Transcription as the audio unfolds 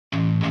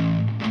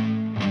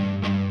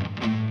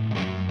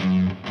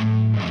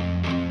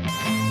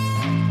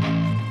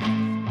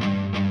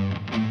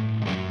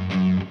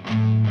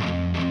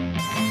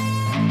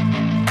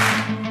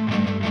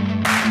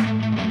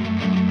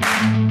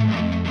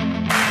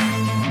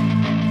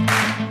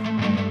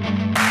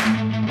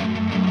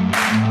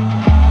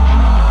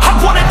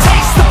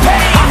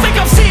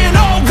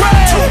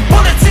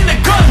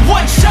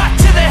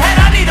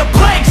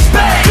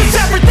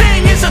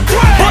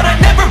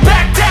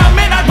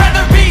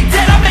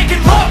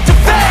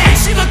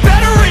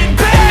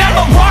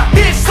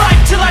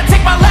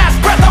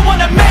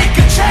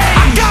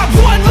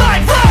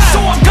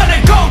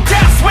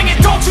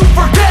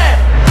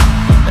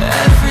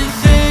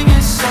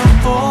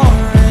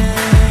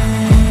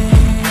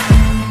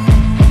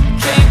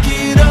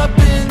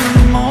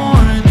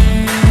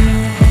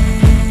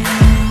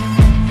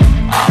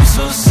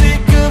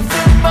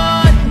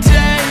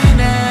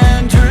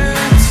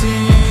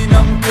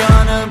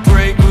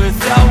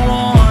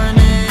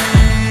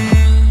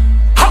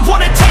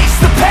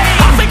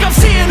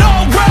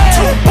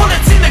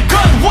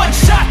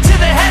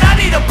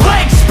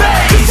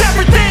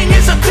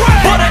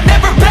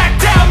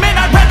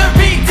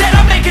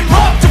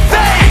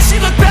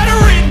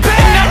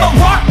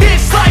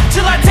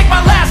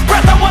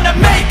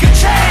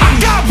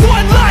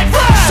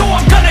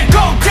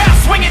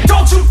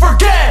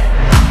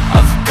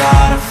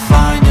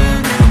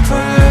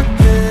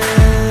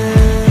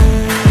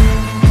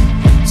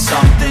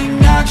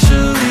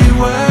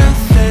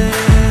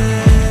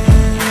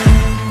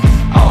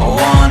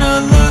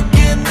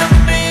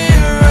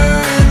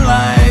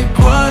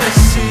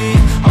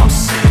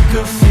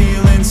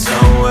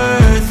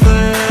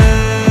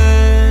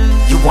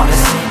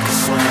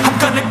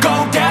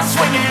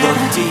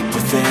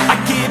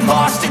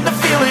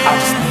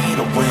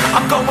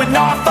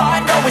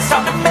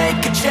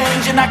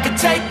and I can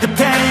take the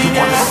pain. You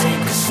wanna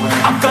sink or swim,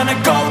 I'm gonna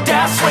go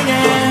down swinging.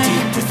 Look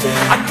deep within,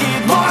 I get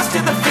lost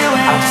in the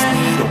feeling. I just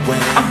need a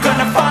win, I'm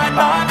gonna find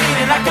my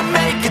meaning. I can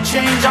make a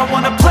change, I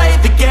wanna play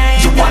the game.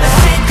 You wanna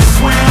sink or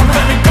swim, I'm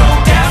gonna go